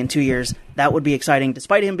Messi in 2 years, that would be exciting.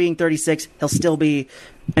 Despite him being 36, he'll still be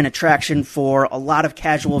an attraction for a lot of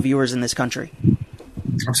casual viewers in this country.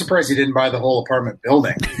 I'm surprised he didn't buy the whole apartment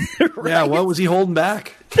building. Right? Yeah, what was he holding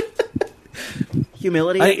back?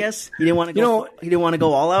 Humility, I guess. He didn't want to go. He didn't want to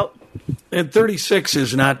go all out. And 36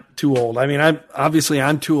 is not too old. I mean,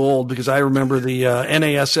 I'm too old because I remember the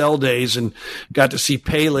NASL days and got to see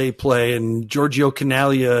Pele play and Giorgio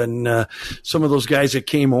Canaglia and some of those guys that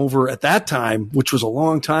came over at that time, which was a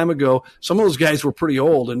long time ago. Some of those guys were pretty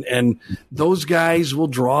old, and those guys will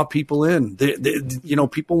draw people in.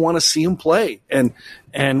 People want to see him play,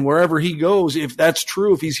 and wherever he goes, if that's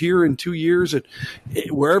true, if he's here in 2 years,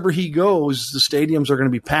 wherever he goes, the stadiums are going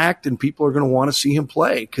to be packed and people are going to want to see him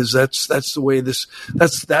play because that's the way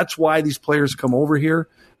that's why these players come over here.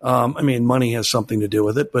 I mean, money has something to do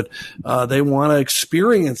with it, but they want to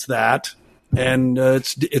experience that, and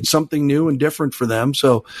it's something new and different for them.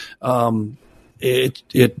 So that'd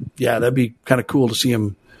be kind of cool to see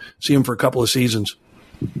him for a couple of seasons.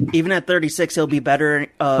 Even at 36, he'll be better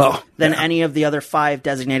than any of the other 5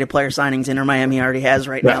 designated player signings Inter Miami already has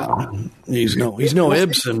right now. He's no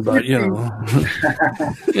Ibsen, but you know.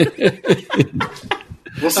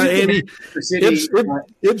 Andy,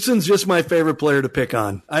 Ibsen's just my favorite player to pick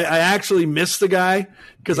on. I actually miss the guy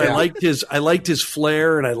because I liked his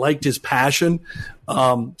flair and I liked his passion.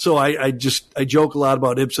 So I joke a lot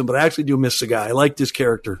about Ibsen, but I actually do miss the guy. I liked his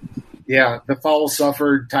character. Yeah, the foul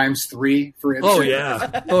suffered ×3 for Ibsen.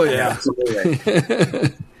 Oh yeah.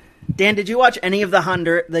 Absolutely. Dan, did you watch any of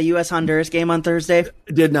the U.S.-Honduras game on Thursday?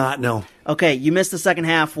 Did not, no. Okay, you missed the second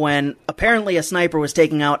half when apparently a sniper was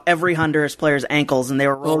taking out every Honduras player's ankles and they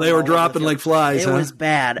were rolling. They were dropping like flies. It was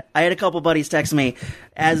bad. I had a couple buddies text me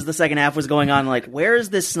as the second half was going on, like, where is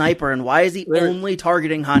this sniper and why is he only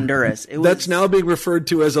targeting Honduras? That's now being referred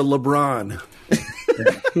to as a LeBron.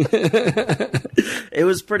 It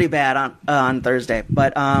was pretty bad on Thursday.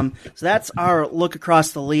 But so that's our look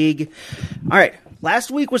across the league. All right.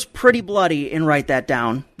 Last week was pretty bloody in Write That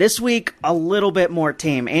Down. This week, a little bit more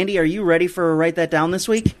tame. Andy, are you ready for Write That Down this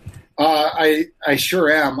week? I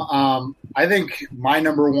sure am. I think my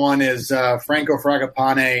number one is Franco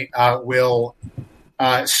Fragapane will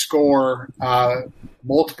score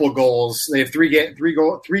multiple goals. They have three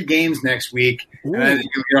games next week, and I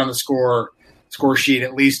think he'll get on the score sheet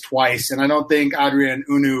at least twice. And I don't think Adrian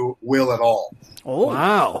Unu will at all. Oh,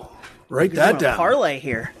 wow! Write that down. Parlay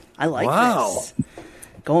here. I like this.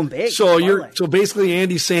 Going big. So basically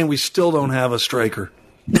Andy's saying we still don't have a striker.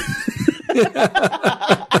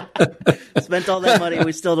 Spent all that money,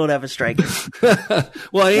 we still don't have a striker.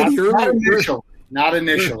 Well, Andy, not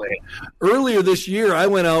initially. Earlier this year, I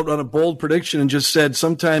went out on a bold prediction and just said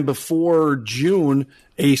sometime before June,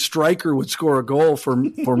 a striker would score a goal for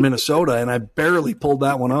Minnesota, and I barely pulled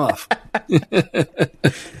that one off.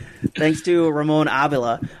 Thanks to Ramon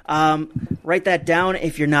Avila. Write that down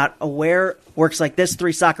if you're not aware. Works like this: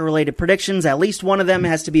 3 soccer-related predictions. At least one of them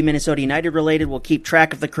has to be Minnesota United-related. We'll keep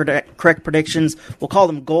track of the correct predictions. We'll call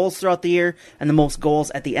them goals throughout the year, and the most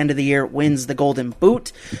goals at the end of the year wins the Golden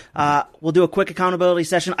Boot. We'll do a quick accountability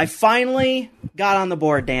session. I finally got on the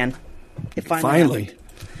board, Dan. It finally happened.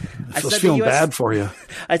 I was feeling bad for you.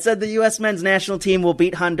 I said the U.S. men's national team will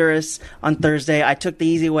beat Honduras on Thursday. I took the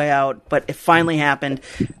easy way out, but it finally happened.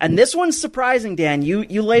 And this one's surprising, Dan.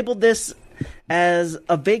 You labeled this as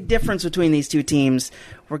a big difference between these two teams.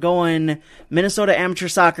 We're going Minnesota Amateur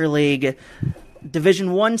Soccer League, Division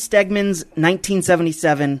I Stegman's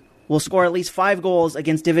 1977 will score at least 5 goals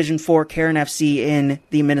against Division IV Karen FC in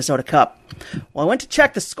the Minnesota Cup. Well, I went to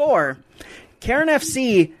check the score. Karen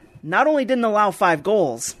FC not only didn't allow 5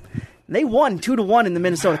 goals, they won 2-1 in the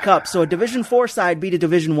Minnesota Cup. So a Division IV side beat a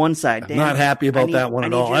Division I side. Dan, I'm not happy about that one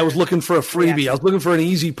at all. I was looking for a freebie. Reaction. I was looking for an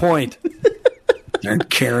easy point. And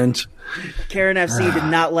Karens. Karen FC did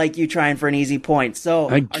not like you trying for an easy point. So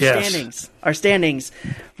our standings.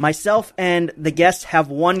 Myself and the guest have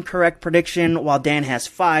 1 correct prediction, while Dan has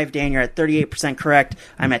 5. Dan, you're at 38% correct.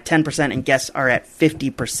 I'm at 10%, and guests are at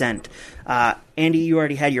 50%. Andy, you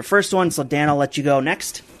already had your first one, so Dan, I'll let you go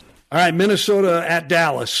next. All right, Minnesota at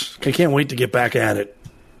Dallas. I can't wait to get back at it.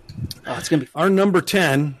 Oh, it's going to be fun. Our number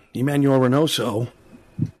 10, Emmanuel Reynoso,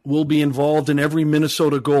 will be involved in every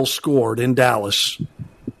Minnesota goal scored in Dallas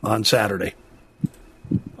on Saturday.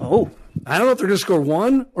 Oh. I don't know if they're going to score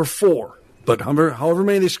 1 or 4, but however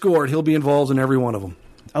many they scored, he'll be involved in every one of them.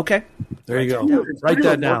 Okay. There you go. Write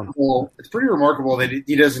that down. It's pretty remarkable that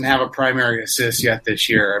he doesn't have a primary assist yet this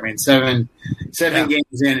year. I mean, seven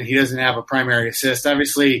games in, and he doesn't have a primary assist.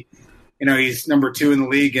 Obviously, he's number 2 in the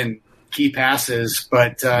league in key passes,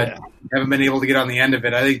 but haven't been able to get on the end of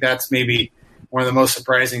it. I think that's maybe one of the most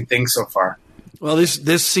surprising things so far. Well,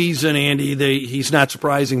 this season, Andy, he's not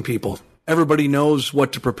surprising people. Everybody knows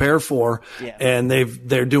what to prepare for, and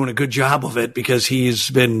they're doing a good job of it because he's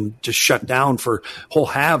been just shut down for whole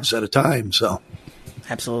halves at a time. So,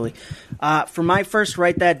 absolutely. For my first,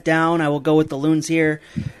 write that down. I will go with the Loons here.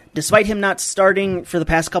 Despite him not starting for the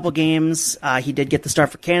past couple games, he did get the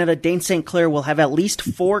start for Canada. Dane St. Clair will have at least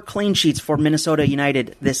 4 clean sheets for Minnesota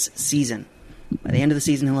United this season. By the end of the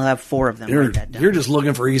season, he'll have 4 of them. You're just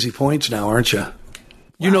looking for easy points now, aren't you?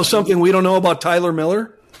 You know something we don't know about Tyler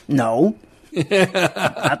Miller? No. Not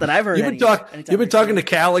that I've heard. You've been talking to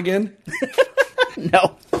Cal again?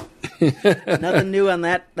 No. Nothing new on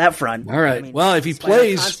that front. All right. If he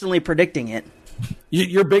plays, constantly predicting it.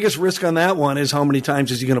 Your biggest risk on that one is how many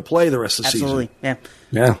times is he going to play the rest of the season? Absolutely.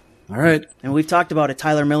 Yeah. All right. And we've talked about it.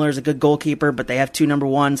 Tyler Miller is a good goalkeeper, but they have 2 number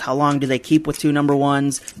 1s. How long do they keep with 2 number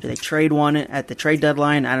 1s? Do they trade one at the trade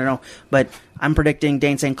deadline? I don't know. But I'm predicting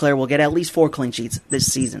Dane St. Clair will get at least 4 clean sheets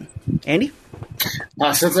this season. Andy?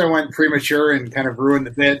 Since I went premature and kind of ruined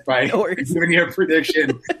the bit by giving you a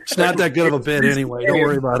prediction. It's not that good of a bit anyway. Don't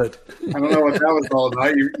worry about it. I don't know what that was all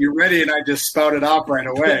about. You're ready, and I just spouted off right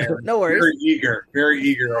away. No worries. Very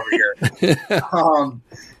eager over here.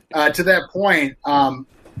 To that point,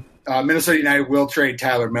 Minnesota United will trade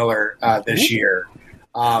Tyler Miller this year.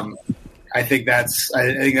 I think that's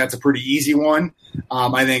a pretty easy one.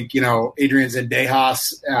 I think Adrian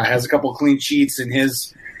Zendejas has a couple clean sheets in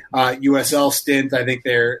his USL stint. I think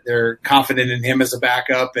they're confident in him as a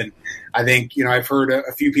backup, and I think I've heard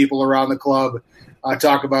a few people around the club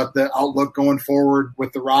talk about the outlook going forward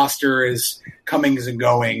with the roster as comings and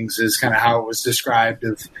goings is kind of how it was described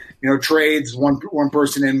of trades, one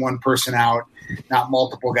person in, one person out, not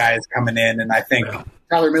multiple guys coming in, and I think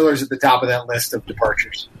Tyler Miller's at the top of that list of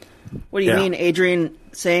departures. What do you mean, Adrian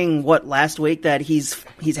saying last week that he's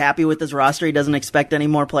happy with his roster? He doesn't expect any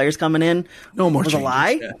more players coming in. No more was changes. A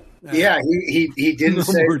lie. Yeah, he didn't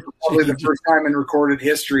say for probably the first time in recorded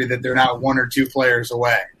history that they're not 1 or 2 players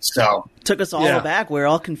away. So took us all aback. We're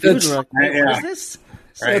all confused. We're like, what is this?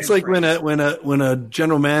 Right. It's like when a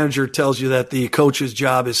general manager tells you that the coach's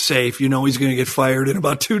job is safe, he's going to get fired in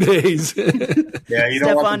about 2 days.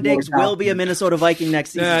 Stephon Diggs will be a Minnesota Viking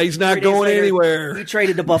next season. Yeah, he's not going anywhere. He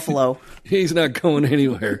traded to Buffalo. He's not going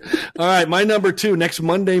anywhere. All right, my number 2, next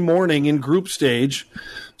Monday morning in group stage,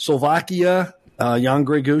 Slovakia, Jan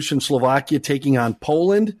Greguš and Slovakia taking on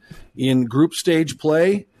Poland in group stage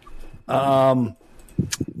play. Not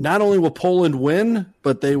only will Poland win,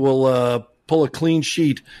 but they will pull a clean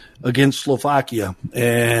sheet against Slovakia,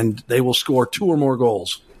 and they will score 2 or more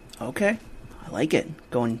goals. Okay. I like it.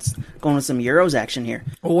 Going with some Euros action here.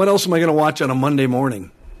 Well, what else am I going to watch on a Monday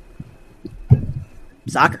morning?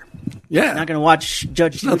 Soccer. Yeah. Not going to watch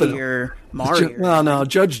Judge Judy or Mari. Well, no,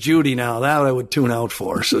 Judge Judy now. That I would tune out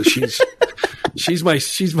for. So she's she's my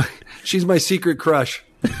secret crush.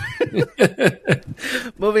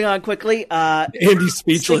 Moving on quickly. Andy's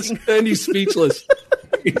speechless. Andy's speechless.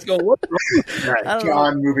 He's going, what? Right,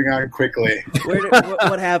 John, moving on quickly.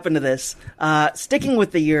 What happened to this? Sticking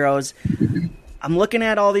with the Euros, I'm looking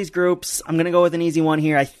at all these groups. I'm going to go with an easy one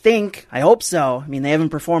here. I hope so. I mean, they haven't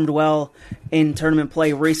performed well in tournament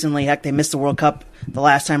play recently. Heck, they missed the World Cup the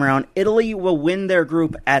last time around. Italy will win their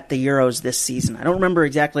group at the Euros this season. I don't remember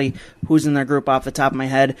exactly who's in their group off the top of my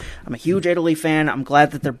head. I'm a huge Italy fan. I'm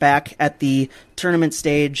glad that they're back at the tournament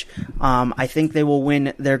stage. I think they will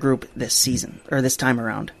win their group this season, or this time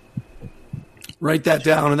around. Write that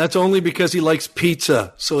down, and that's only because he likes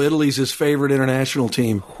pizza. So Italy's his favorite international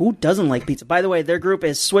team. Who doesn't like pizza? By the way, their group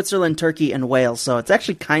is Switzerland, Turkey, and Wales. So it's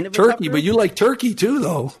actually kind of a Turkey, but you like turkey too,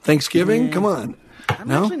 though. Thanksgiving, come on. I'm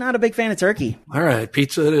actually not a big fan of turkey. All right,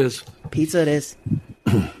 pizza it is. Pizza it is.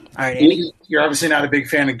 All right, Andy. You're obviously not a big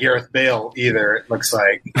fan of Gareth Bale either, it looks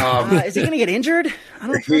like. Is he going to get injured? I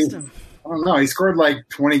don't trust him. I don't know. He scored like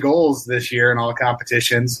 20 goals this year in all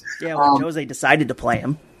competitions. Yeah, when Jose decided to play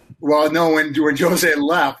him. Well, no, when Jose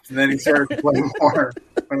left, and then he started to play more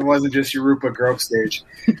when it wasn't just Europa group stage.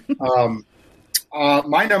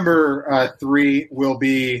 My number 3 will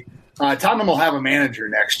be Tottenham will have a manager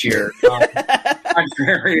next year.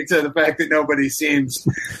 Contrary to the fact that nobody seems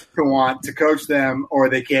to want to coach them, or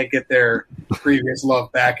they can't get their previous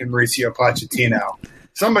love back in Mauricio Pochettino.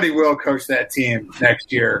 Somebody will coach that team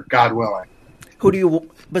next year, God willing. Who do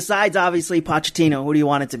you, besides obviously Pochettino, who do you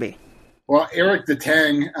want it to be? Well, Eric de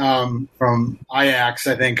Tang from Ajax,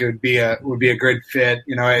 I think would be a good fit.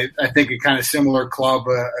 I think a kind of similar club,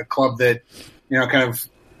 a club that kind of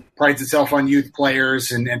prides itself on youth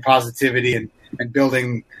players and positivity and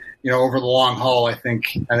building over the long haul. I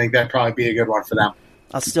think that'd probably be a good one for them.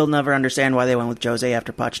 I'll still never understand why they went with Jose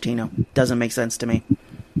after Pochettino. Doesn't make sense to me.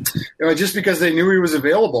 Just because they knew he was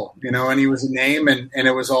available, and he was a name, and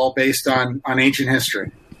it was all based on ancient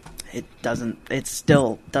history. It doesn't. It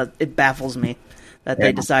still does. It baffles me that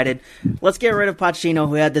they decided, let's get rid of Pochettino,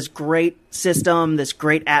 who had this great system, this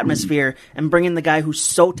great atmosphere, and bring in the guy who's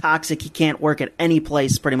so toxic he can't work at any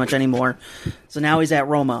place pretty much anymore. So now he's at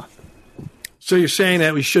Roma. So you're saying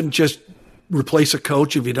that we shouldn't just replace a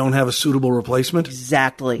coach if you don't have a suitable replacement?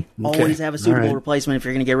 Exactly. Okay. Always have a suitable replacement if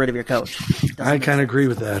you're going to get rid of your coach. I kind of agree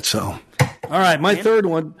with that, so... All right, my third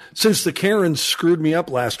one, since the Karens screwed me up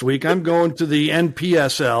last week, I'm going to the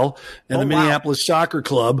NPSL and the Minneapolis Soccer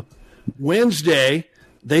Club. Wednesday,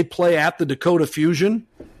 they play at the Dakota Fusion,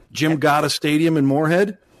 Jim Gata Stadium in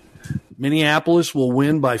Moorhead. Minneapolis will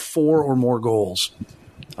win by 4 or more goals.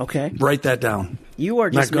 Okay. Write that down. You are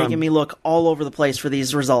just making me look all over the place for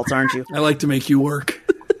these results, aren't you? I like to make you work.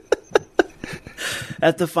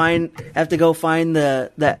 Have to go find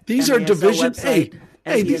the These are division website.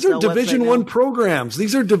 Hey, these are Division I programs.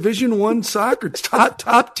 These are Division I soccer,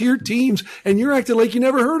 top tier teams, and you're acting like you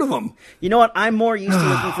never heard of them. You know what? I'm more used to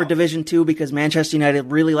looking for Division II because Manchester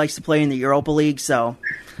United really likes to play in the Europa League, so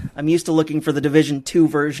I'm used to looking for the Division II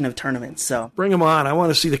version of tournaments. So bring them on. I want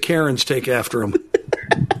to see the Karens take after them.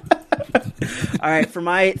 All right, for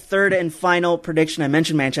my third and final prediction, I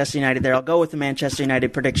mentioned Manchester United there. I'll go with the Manchester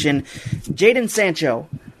United prediction. Jadon Sancho.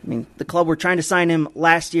 I mean, the club were trying to sign him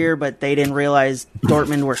last year, but they didn't realize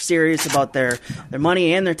Dortmund were serious about their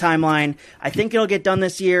money and their timeline. I think it'll get done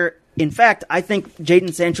this year. In fact, I think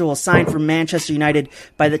Jadon Sancho will sign for Manchester United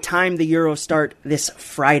by the time the Euros start this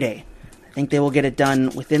Friday. I think they will get it done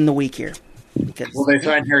within the week here. Well, they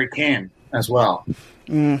signed Harry Kane as well.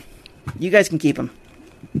 You guys can keep him.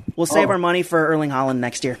 We'll save our money for Erling Haaland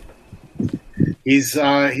next year. He's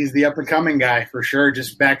the up-and-coming guy for sure.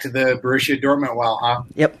 Just back to the Borussia Dortmund well, huh?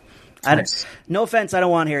 Yep. No offense, I don't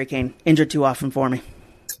want Harry Kane. Injured too often for me.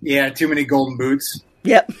 Yeah, too many golden boots.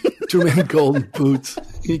 Yep. Too many golden boots.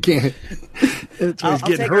 He can't. He's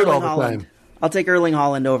getting hurt all the time. I'll take Erling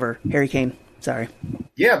Haaland over Harry Kane. Sorry.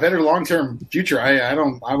 Yeah, better long-term future. I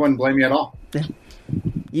wouldn't blame you at all. Yeah.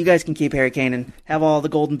 You guys can keep Harry Kane and have all the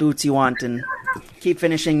golden boots you want and keep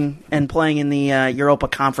finishing and playing in the Europa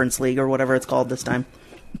Conference League or whatever it's called this time.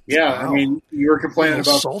 Yeah, I mean, you were complaining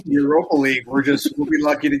about the Europa League. We'll be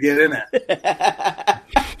lucky to get in it.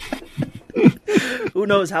 Who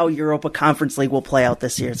knows how Europa Conference League will play out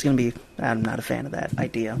this year? It's going to be. I'm not a fan of that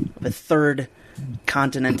idea of a third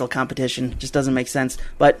continental competition. It just doesn't make sense.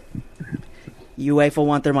 But UEFA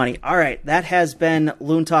want their money. All right, that has been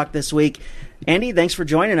Loon Talk this week. Andy, thanks for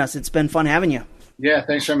joining us. It's been fun having you. Yeah,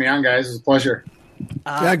 thanks for having me on, guys. It's a pleasure.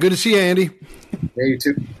 Good to see you, Andy. Yeah, you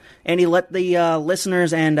too. Andy, let the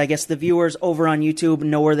listeners and I guess the viewers over on YouTube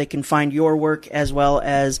know where they can find your work as well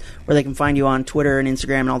as where they can find you on Twitter and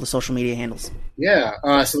Instagram and all the social media handles. Yeah,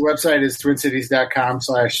 so the website is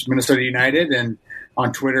twincities.com/Minnesota United and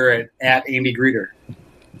on Twitter at Andy Greder.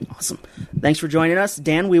 Awesome. Thanks for joining us.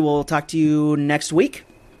 Dan, we will talk to you next week.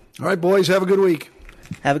 All right, boys. Have a good week.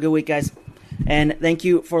 Have a good week, guys. And thank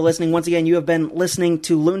you for listening. Once again, you have been listening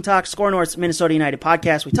to Loon Talk, Score North's Minnesota United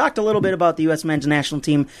podcast. We talked a little bit about the U.S. men's national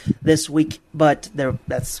team this week, but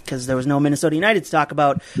that's because there was no Minnesota United to talk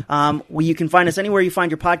about. You can find us anywhere you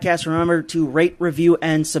find your podcast. Remember to rate, review,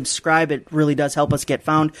 and subscribe. It really does help us get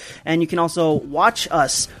found. And you can also watch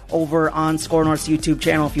us over on Score North's YouTube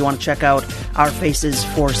channel if you want to check out our faces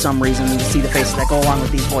for some reason to see the faces that go along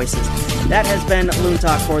with these voices. That has been Loon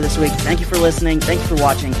Talk for this week. Thank you for listening. Thank you for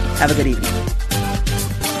watching. Have a good evening.